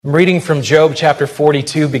I'm reading from Job chapter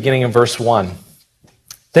 42, beginning in verse 1.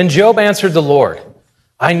 Then Job answered the Lord,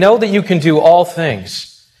 I know that you can do all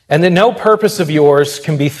things, and that no purpose of yours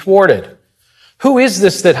can be thwarted. Who is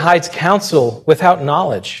this that hides counsel without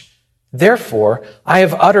knowledge? Therefore, I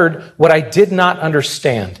have uttered what I did not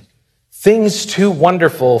understand, things too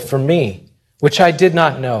wonderful for me, which I did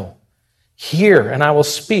not know. Hear, and I will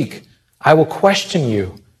speak. I will question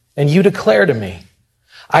you, and you declare to me.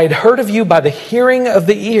 I had heard of you by the hearing of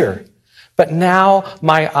the ear, but now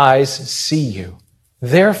my eyes see you.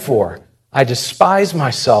 Therefore, I despise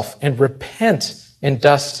myself and repent in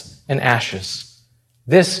dust and ashes.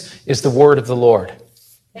 This is the word of the Lord.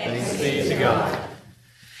 Thanks be to God.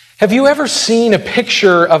 Have you ever seen a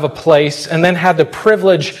picture of a place and then had the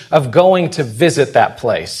privilege of going to visit that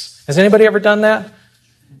place? Has anybody ever done that?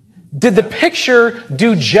 Did the picture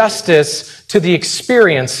do justice to the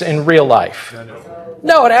experience in real life?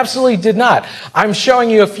 No, it absolutely did not. I'm showing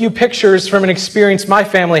you a few pictures from an experience my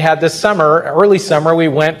family had this summer. Early summer, we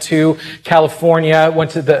went to California, went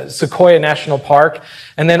to the Sequoia National Park,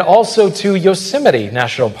 and then also to Yosemite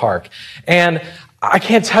National Park. And I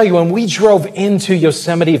can't tell you, when we drove into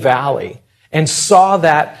Yosemite Valley and saw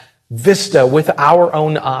that vista with our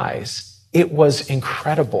own eyes, it was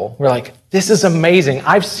incredible. We're like, this is amazing.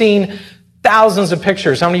 I've seen thousands of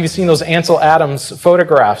pictures. How many of you have seen those Ansel Adams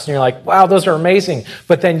photographs? And you're like, wow, those are amazing.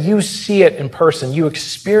 But then you see it in person. You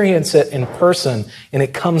experience it in person, and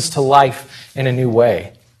it comes to life in a new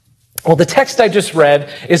way. Well, the text I just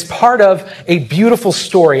read is part of a beautiful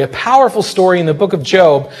story, a powerful story in the book of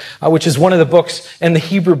Job, which is one of the books in the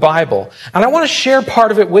Hebrew Bible. And I want to share part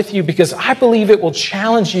of it with you because I believe it will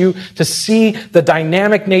challenge you to see the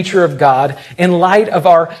dynamic nature of God in light of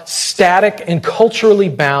our static and culturally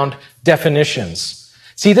bound definitions.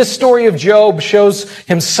 See, this story of Job shows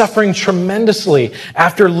him suffering tremendously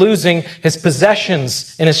after losing his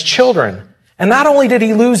possessions and his children. And not only did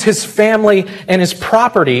he lose his family and his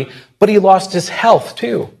property, but he lost his health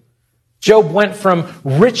too. Job went from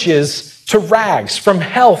riches to rags, from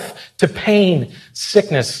health to pain,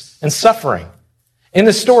 sickness, and suffering. In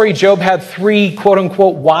the story, Job had 3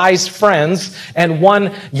 quote-unquote wise friends and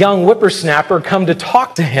 1 young whippersnapper come to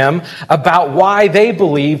talk to him about why they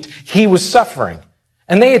believed he was suffering.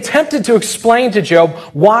 And they attempted to explain to Job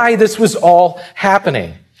why this was all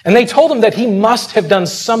happening. And they told him that he must have done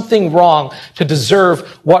something wrong to deserve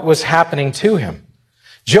what was happening to him.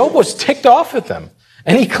 Job was ticked off at them,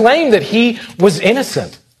 and he claimed that he was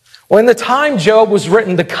innocent. Well, in the time Job was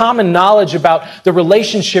written, the common knowledge about the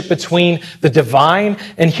relationship between the divine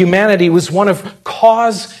and humanity was one of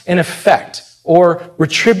cause and effect, or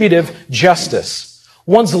retributive justice.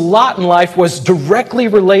 One's lot in life was directly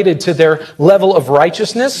related to their level of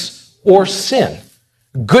righteousness or sin.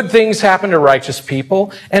 Good things happened to righteous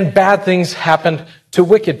people, and bad things happened to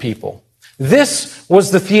wicked people. This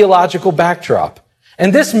was the theological backdrop.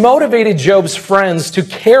 And this motivated Job's friends to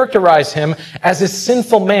characterize him as a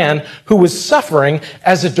sinful man who was suffering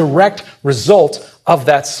as a direct result of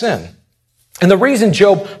that sin. And the reason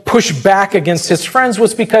Job pushed back against his friends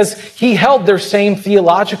was because he held their same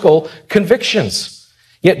theological convictions.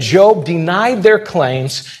 Yet Job denied their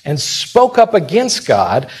claims and spoke up against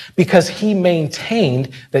God because he maintained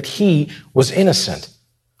that he was innocent.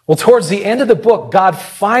 Well, towards the end of the book, God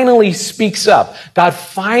finally speaks up. God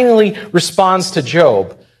finally responds to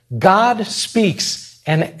Job. God speaks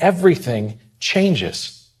and everything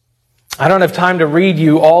changes. I don't have time to read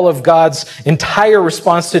you all of God's entire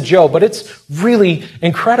response to Job, but it's really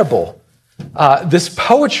incredible. This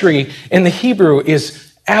poetry in the Hebrew is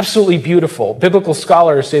absolutely beautiful. Biblical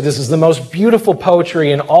scholars say this is the most beautiful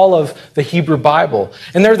poetry in all of the Hebrew Bible.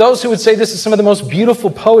 And there are those who would say this is some of the most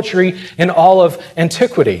beautiful poetry in all of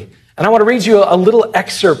antiquity. And I want to read you a little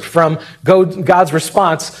excerpt from God's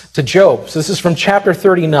response to Job. So this is from chapter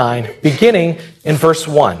 39, beginning in verse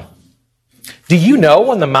 1. Do you know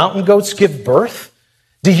when the mountain goats give birth?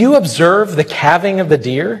 Do you observe the calving of the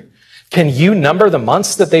deer? Can you number the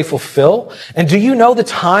months that they fulfill? And do you know the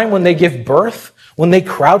time when they give birth? When they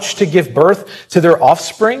crouch to give birth to their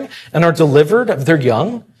offspring and are delivered of their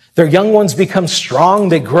young ones become strong,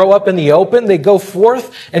 they grow up in the open, they go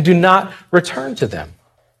forth and do not return to them.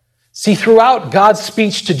 See, throughout God's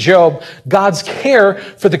speech to Job, God's care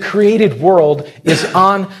for the created world is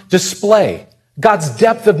on display. God's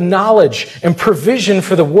depth of knowledge and provision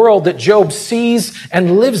for the world that Job sees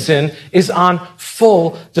and lives in is on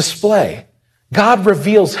full display. God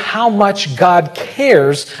reveals how much God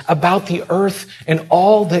cares about the earth and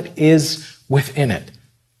all that is within it.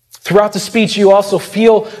 Throughout the speech, you also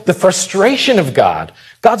feel the frustration of God.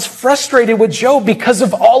 God's frustrated with Job because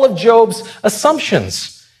of all of Job's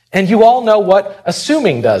assumptions. And you all know what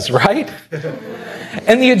assuming does, right?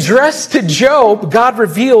 In the address to Job, God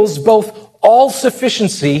reveals both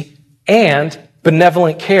all-sufficiency and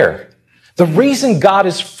benevolent care. The reason God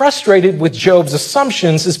is frustrated with Job's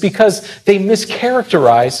assumptions is because they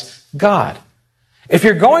mischaracterize God. If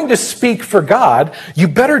you're going to speak for God, you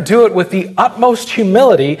better do it with the utmost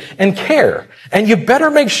humility and care. And you better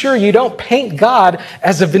make sure you don't paint God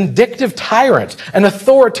as a vindictive tyrant, an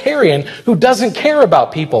authoritarian who doesn't care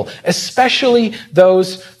about people, especially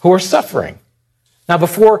those who are suffering. Now,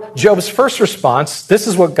 before Job's first response, this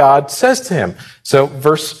is what God says to him. So,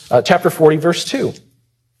 chapter 40, verse 2.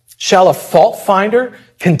 Shall a fault finder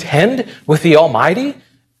contend with the Almighty,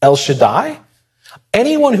 El Shaddai?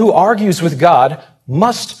 Anyone who argues with God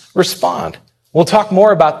must respond. We'll talk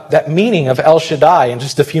more about that meaning of El Shaddai in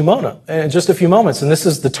just a few moments. And this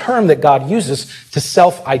is the term that God uses to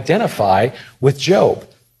self-identify with Job.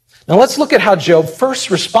 Now let's look at how Job first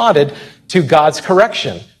responded to God's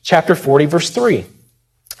correction. Chapter 40, verse 3.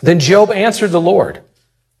 Then Job answered the Lord,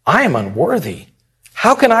 I am unworthy.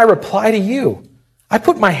 How can I reply to you? I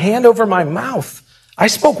put my hand over my mouth. I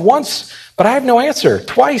spoke once, but I have no answer.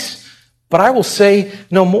 Twice, but I will say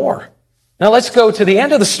no more. Now let's go to the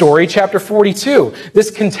end of the story, chapter 42. This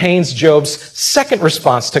contains Job's second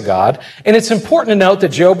response to God, and it's important to note that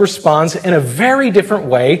Job responds in a very different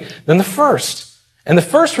way than the first. In the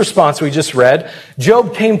first response we just read,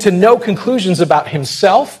 Job came to no conclusions about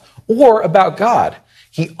himself or about God.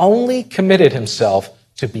 He only committed himself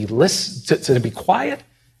to be quiet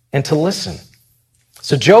and to listen.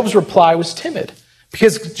 So Job's reply was timid,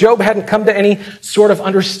 because Job hadn't come to any sort of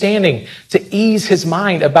understanding to ease his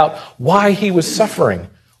mind about why he was suffering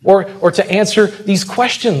or to answer these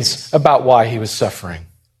questions about why he was suffering.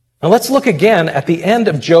 Now let's look again at the end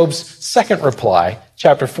of Job's second reply,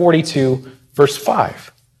 chapter 42, verse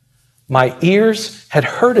 5. My ears had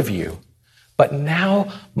heard of you, but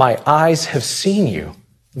now my eyes have seen you.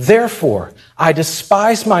 Therefore, I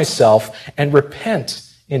despise myself and repent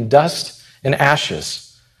in dust and ashes.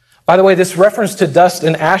 By the way, this reference to dust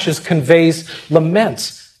and ashes conveys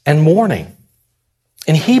lament and mourning.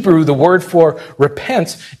 In Hebrew, the word for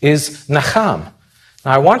repent is nacham.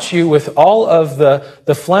 Now, I want you, with all of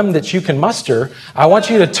the phlegm that you can muster, I want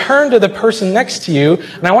you to turn to the person next to you,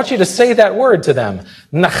 and I want you to say that word to them.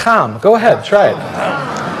 Nacham. Go ahead, try it.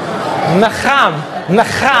 Nacham.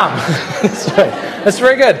 Nacham. That's right. That's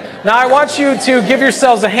very good. Now, I want you to give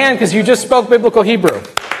yourselves a hand because you just spoke biblical Hebrew.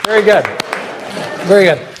 Very good. Very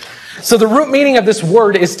good. So the root meaning of this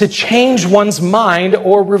word is to change one's mind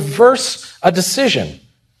or reverse a decision.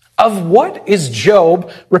 Of what is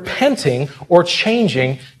Job repenting or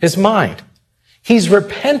changing his mind? He's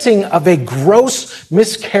repenting of a gross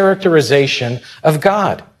mischaracterization of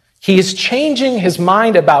God. He is changing his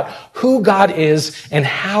mind about who God is and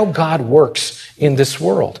how God works in this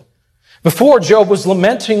world. Before, Job was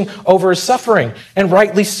lamenting over his suffering, and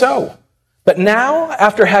rightly so. But now,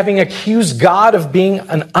 after having accused God of being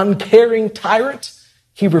an uncaring tyrant,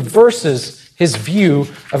 he reverses his view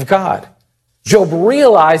of God. Job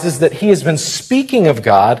realizes that he has been speaking of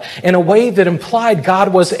God in a way that implied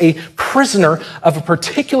God was a prisoner of a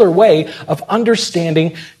particular way of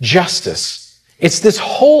understanding justice. It's this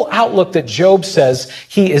whole outlook that Job says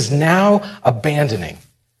he is now abandoning.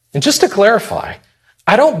 And just to clarify,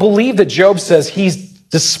 I don't believe that Job says he's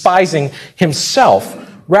despising himself.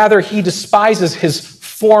 Rather, he despises his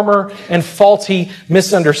former and faulty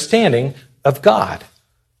misunderstanding of God.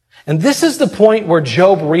 And this is the point where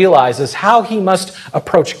Job realizes how he must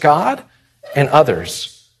approach God and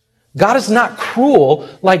others. God is not cruel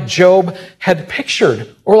like Job had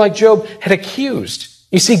pictured or like Job had accused.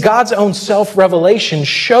 You see, God's own self-revelation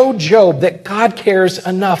showed Job that God cares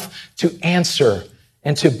enough to answer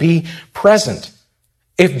and to be present.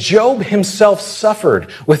 If Job himself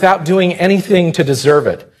suffered without doing anything to deserve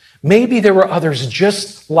it, maybe there were others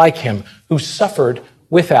just like him who suffered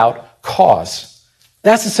without cause.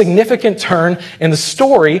 That's a significant turn in the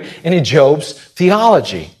story and in Job's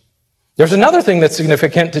theology. There's another thing that's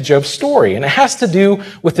significant to Job's story, and it has to do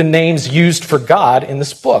with the names used for God in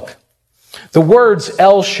this book. The words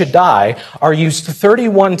El Shaddai are used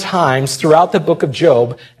 31 times throughout the book of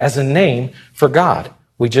Job as a name for God.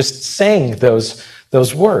 We just sang those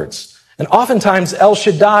words. And oftentimes El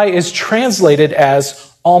Shaddai is translated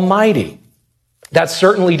as Almighty. That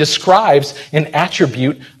certainly describes an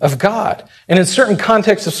attribute of God. And in certain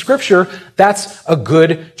contexts of Scripture, that's a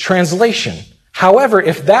good translation. However,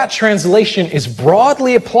 if that translation is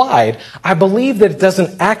broadly applied, I believe that it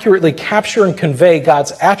doesn't accurately capture and convey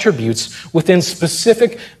God's attributes within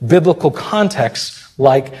specific biblical contexts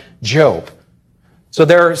like Job. So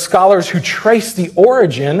there are scholars who trace the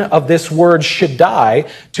origin of this word Shaddai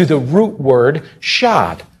to the root word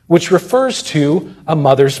shad, which refers to a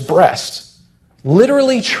mother's breast.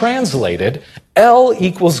 Literally translated, El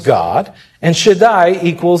equals God and Shaddai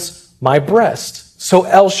equals my breast. So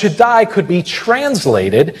El Shaddai could be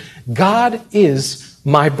translated, God is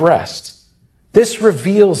my breast. This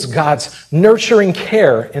reveals God's nurturing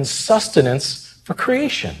care and sustenance for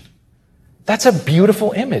creation. That's a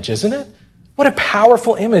beautiful image, isn't it? What a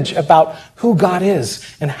powerful image about who God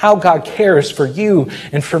is and how God cares for you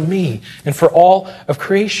and for me and for all of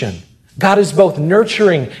creation. God is both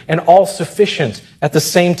nurturing and all-sufficient at the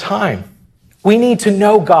same time. We need to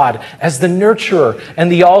know God as the nurturer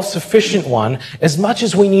and the all-sufficient one as much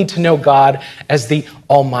as we need to know God as the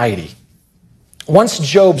Almighty. Once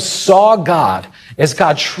Job saw God as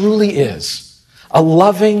God truly is, a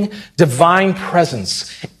loving, divine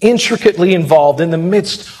presence, intricately involved in the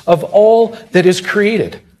midst of all that is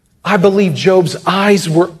created, I believe Job's eyes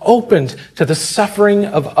were opened to the suffering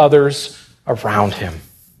of others around him.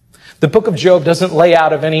 The book of Job doesn't lay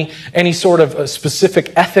out of any sort of a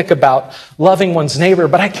specific ethic about loving one's neighbor,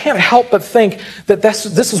 but I can't help but think that this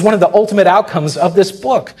is one of the ultimate outcomes of this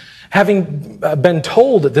book, having been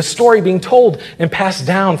told, the story being told and passed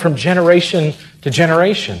down from generation to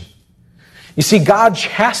generation. You see, God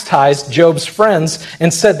chastised Job's friends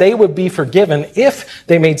and said they would be forgiven if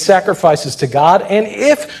they made sacrifices to God and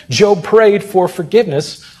if Job prayed for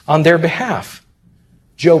forgiveness on their behalf.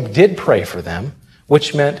 Job did pray for them,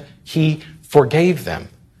 which meant he forgave them.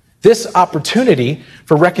 This opportunity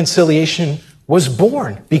for reconciliation was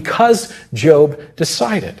born because Job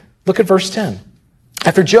decided. Look at verse 10.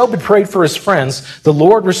 After Job had prayed for his friends, the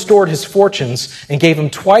Lord restored his fortunes and gave him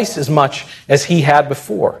twice as much as he had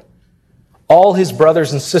before. All his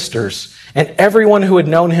brothers and sisters and everyone who had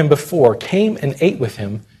known him before came and ate with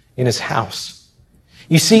him in his house.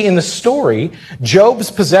 You see, in the story,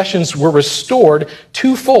 Job's possessions were restored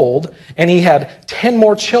twofold, and he had 10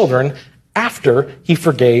 more children after he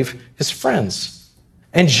forgave his friends.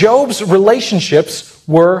 And Job's relationships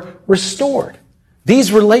were restored.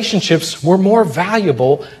 These relationships were more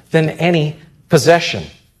valuable than any possession.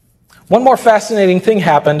 One more fascinating thing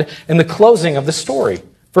happened in the closing of the story.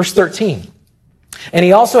 Verse 13. And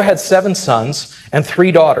he also had 7 sons and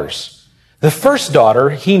 3 daughters. The first daughter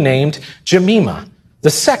he named Jemimah, the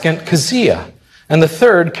second Keziah, and the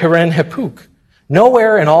third Keren-Hapuk.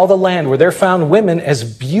 Nowhere in all the land were there found women as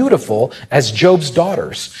beautiful as Job's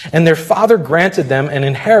daughters, and their father granted them an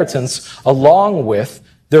inheritance along with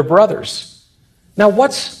their brothers. Now,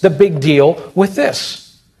 what's the big deal with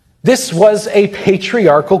this? This was a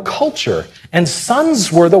patriarchal culture, and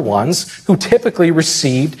sons were the ones who typically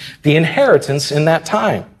received the inheritance in that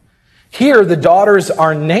time. Here, the daughters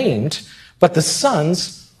are named, but the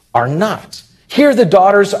sons are not. Here, the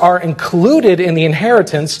daughters are included in the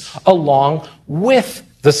inheritance along with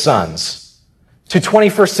the sons. To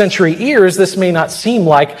 21st century ears, this may not seem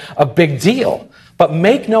like a big deal, but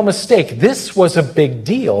make no mistake, this was a big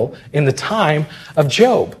deal in the time of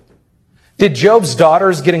Job. Did Job's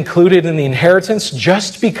daughters get included in the inheritance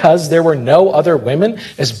just because there were no other women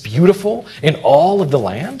as beautiful in all of the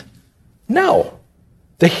land? No.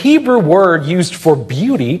 The Hebrew word used for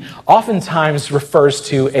beauty oftentimes refers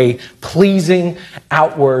to a pleasing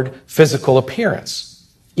outward physical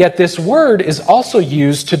appearance. Yet this word is also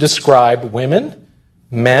used to describe women,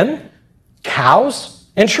 men, cows,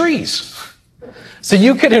 and trees. So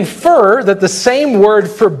you could infer that the same word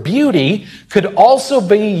for beauty could also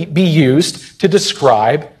be used to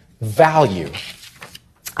describe value.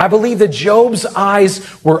 I believe that Job's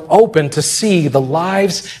eyes were open to see the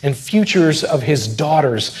lives and futures of his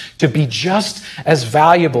daughters to be just as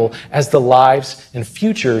valuable as the lives and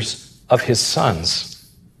futures of his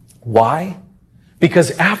sons. Why?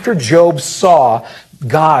 Because after Job saw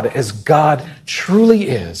God as God truly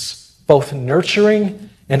is, both nurturing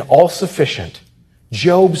and all-sufficient,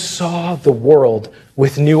 Job saw the world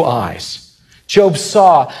with new eyes. Job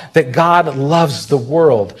saw that God loves the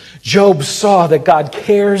world. Job saw that God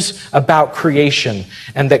cares about creation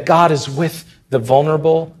and that God is with the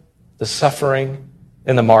vulnerable, the suffering,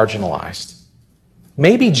 and the marginalized.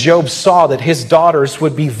 Maybe Job saw that his daughters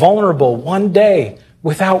would be vulnerable one day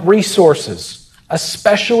without resources,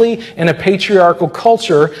 especially in a patriarchal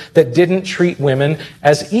culture that didn't treat women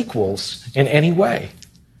as equals in any way.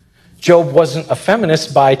 Job wasn't a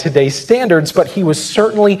feminist by today's standards, but he was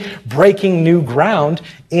certainly breaking new ground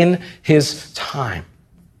in his time.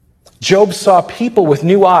 Job saw people with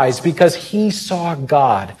new eyes because he saw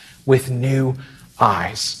God with new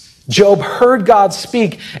eyes. Job heard God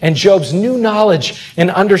speak, and Job's new knowledge and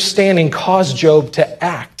understanding caused Job to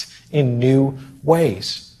act in new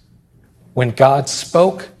ways. When God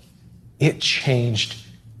spoke, it changed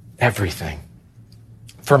everything.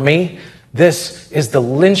 For me, this is the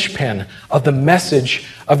linchpin of the message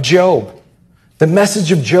of Job. The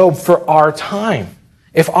message of Job for our time.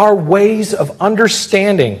 If our ways of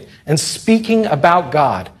understanding and speaking about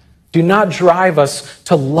God do not drive us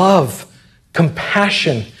to love,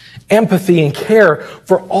 compassion, empathy, and care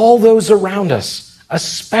for all those around us,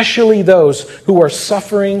 especially those who are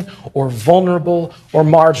suffering or vulnerable or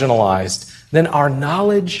marginalized, then our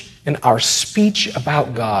knowledge and our speech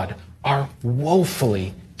about God are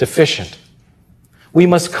woefully deficient. We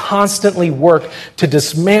must constantly work to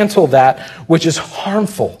dismantle that which is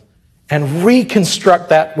harmful and reconstruct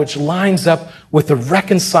that which lines up with the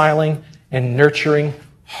reconciling and nurturing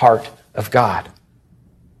heart of God.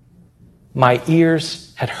 My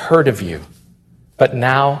ears had heard of you, but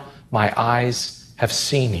now my eyes have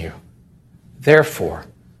seen you. Therefore,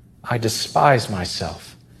 I despise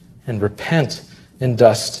myself and repent in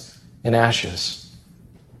dust and ashes.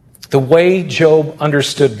 The way Job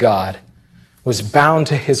understood God was bound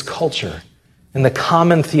to his culture and the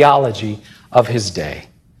common theology of his day.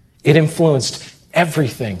 It influenced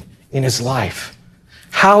everything in his life.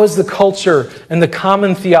 How has the culture and the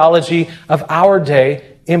common theology of our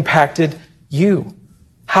day impacted you?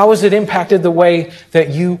 How has it impacted the way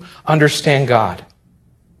that you understand God?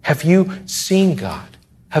 Have you seen God?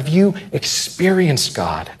 Have you experienced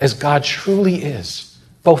God as God truly is,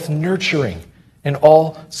 both nurturing and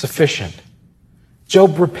all-sufficient?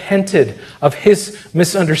 Job repented of his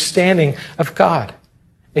misunderstanding of God.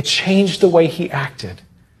 It changed the way he acted.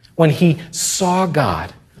 When he saw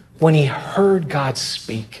God, when he heard God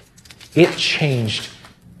speak, it changed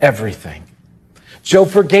everything. Job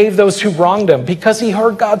forgave those who wronged him because he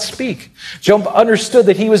heard God speak. Job understood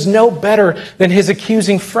that he was no better than his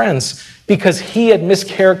accusing friends because he had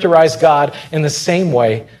mischaracterized God in the same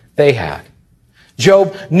way they had.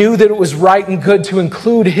 Job knew that it was right and good to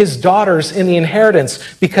include his daughters in the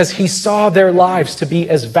inheritance because he saw their lives to be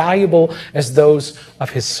as valuable as those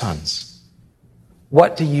of his sons.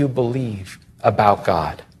 What do you believe about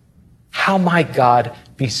God? How might God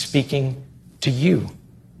be speaking to you?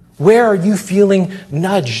 Where are you feeling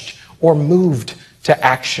nudged or moved to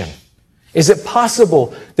action? Is it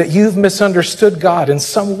possible that you've misunderstood God in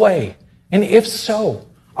some way? And if so,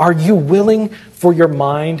 are you willing for your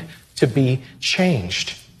mind to be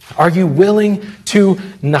changed? Are you willing to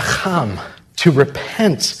nacham, to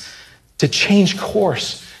repent, to change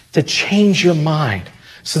course, to change your mind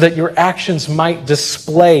so that your actions might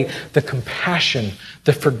display the compassion,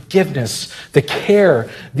 the forgiveness, the care,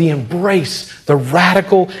 the embrace, the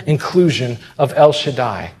radical inclusion of El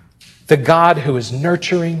Shaddai, the God who is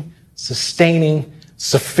nurturing, sustaining,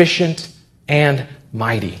 sufficient, and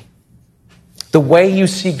mighty? The way you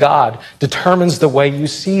see God determines the way you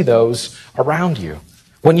see those around you.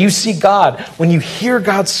 When you see God, when you hear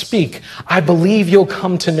God speak, I believe you'll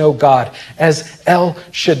come to know God as El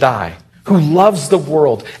Shaddai, who loves the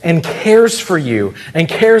world and cares for you and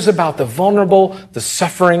cares about the vulnerable, the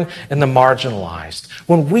suffering, and the marginalized.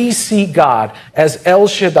 When we see God as El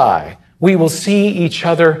Shaddai, we will see each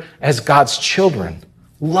other as God's children,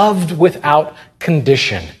 loved without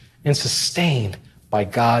condition and sustained by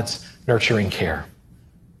God's nurturing care.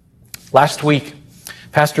 Last week,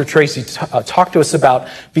 Pastor Tracy talked to us about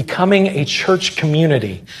becoming a church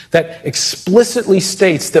community that explicitly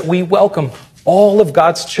states that we welcome all of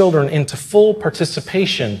God's children into full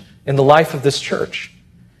participation in the life of this church.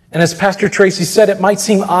 And as Pastor Tracy said, it might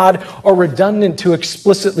seem odd or redundant to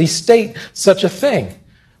explicitly state such a thing,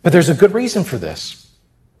 but there's a good reason for this.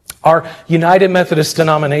 Our United Methodist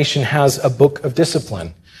denomination has a book of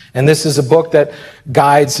discipline, and this is a book that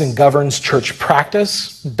guides and governs church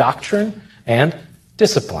practice, doctrine, and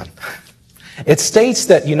discipline. It states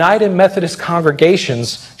that United Methodist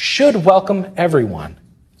congregations should welcome everyone,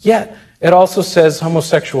 yet it also says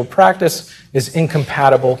homosexual practice is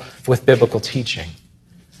incompatible with biblical teaching.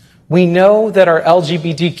 We know that our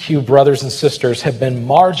LGBTQ brothers and sisters have been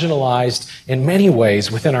marginalized in many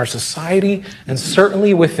ways within our society and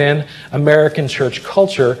certainly within American church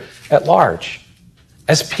culture at large.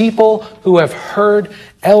 As people who have heard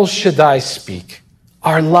El Shaddai speak,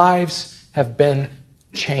 our lives have been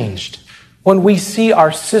changed. When we see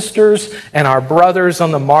our sisters and our brothers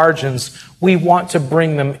on the margins, we want to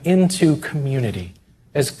bring them into community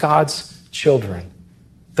as God's children,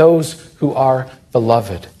 those who are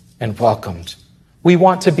beloved and welcomed. We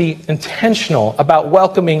want to be intentional about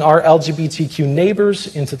welcoming our LGBTQ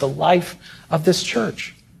neighbors into the life of this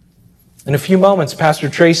church. In a few moments, Pastor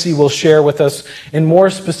Tracy will share with us in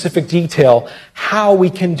more specific detail how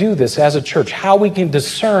we can do this as a church, how we can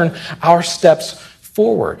discern our steps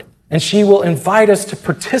forward. And she will invite us to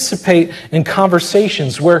participate in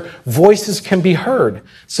conversations where voices can be heard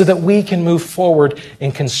so that we can move forward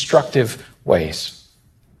in constructive ways.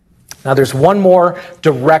 Now, there's one more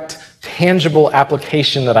direct, tangible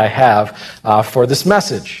application that I have for this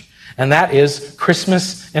message, and that is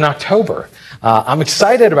Christmas in October. I'm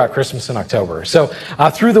excited about Christmas in October. So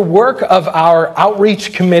through the work of our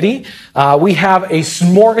outreach committee, we have a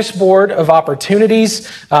smorgasbord of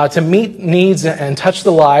opportunities to meet needs and touch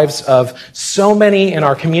the lives of so many in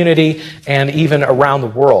our community and even around the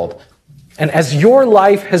world. And as your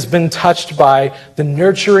life has been touched by the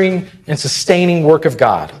nurturing and sustaining work of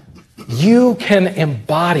God, you can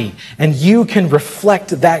embody and you can reflect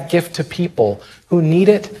that gift to people who need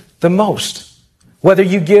it the most. Whether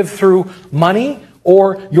you give through money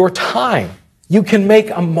or your time, you can make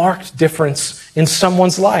a marked difference in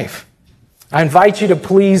someone's life. I invite you to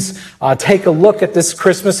please take a look at this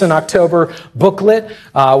Christmas in October booklet,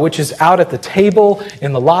 which is out at the table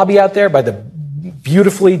in the lobby out there by the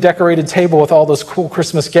beautifully decorated table with all those cool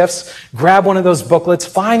Christmas gifts. Grab one of those booklets.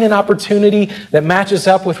 Find an opportunity that matches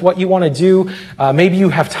up with what you want to do. Maybe you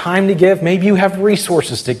have time to give. Maybe you have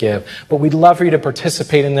resources to give. But we'd love for you to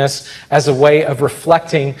participate in this as a way of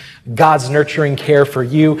reflecting God's nurturing care for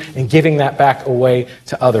you and giving that back away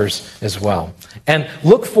to others as well. And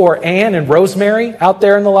look for Ann and Rosemary out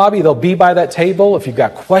there in the lobby. They'll be by that table. If you've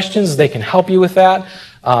got questions, they can help you with that.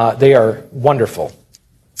 They are wonderful.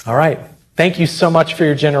 All right. Thank you so much for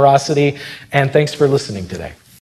your generosity, and thanks for listening today.